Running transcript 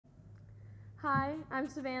Hi, I'm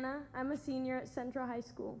Savannah. I'm a senior at Central High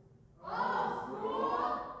School.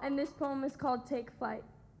 And this poem is called Take Flight.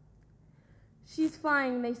 She's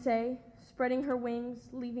flying, they say, spreading her wings,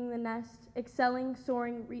 leaving the nest, excelling,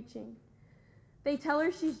 soaring, reaching. They tell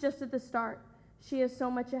her she's just at the start. She has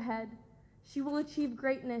so much ahead. She will achieve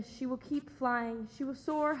greatness. She will keep flying. She will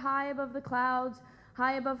soar high above the clouds,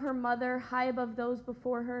 high above her mother, high above those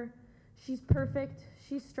before her. She's perfect.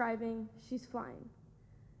 She's striving. She's flying.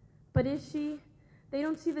 But is she? They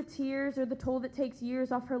don't see the tears or the toll that takes years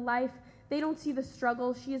off her life. They don't see the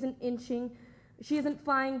struggle. She isn't inching. She isn't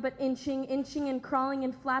flying, but inching and crawling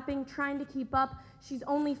and flapping, trying to keep up. She's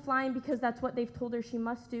only flying because that's what they've told her she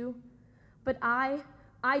must do. But I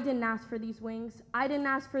didn't ask for these wings. I didn't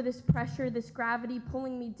ask for this pressure, this gravity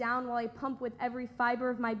pulling me down while I pump with every fiber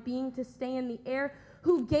of my being to stay in the air.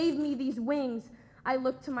 Who gave me these wings? I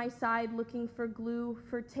looked to my side, looking for glue,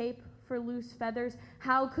 for tape, for loose feathers.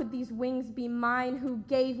 How could these wings be mine? Who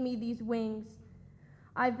gave me these wings?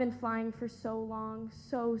 I've been flying for so long,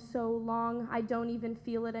 so long, I don't even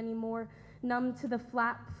feel it anymore. Numb to the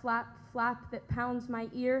flap, flap, flap that pounds my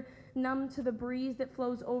ear, numb to the breeze that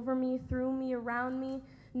flows over me, through me, around me,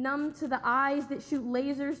 numb to the eyes that shoot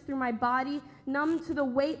lasers through my body, numb to the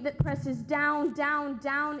weight that presses down, down,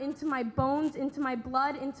 down into my bones, into my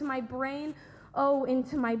blood, into my brain. Oh,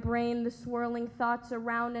 into my brain, the swirling thoughts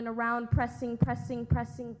around and around, pressing, pressing,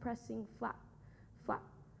 pressing, pressing, flap, flap,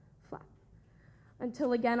 flap.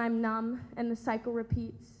 Until again I'm numb and the cycle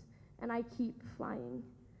repeats and I keep flying.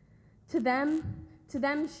 To them,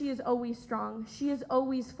 she is always strong. She is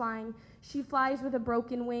always flying. She flies with a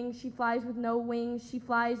broken wing. She flies with no wings. She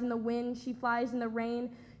flies in the wind. She flies in the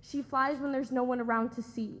rain. She flies when there's no one around to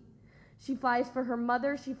see. She flies for her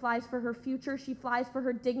mother. She flies for her future. She flies for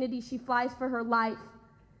her dignity. She flies for her life.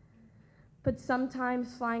 But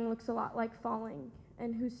sometimes flying looks a lot like falling,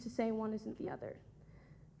 and who's to say one isn't the other?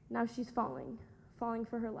 Now she's falling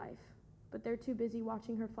for her life, but they're too busy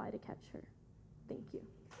watching her fly to catch her. Thank you.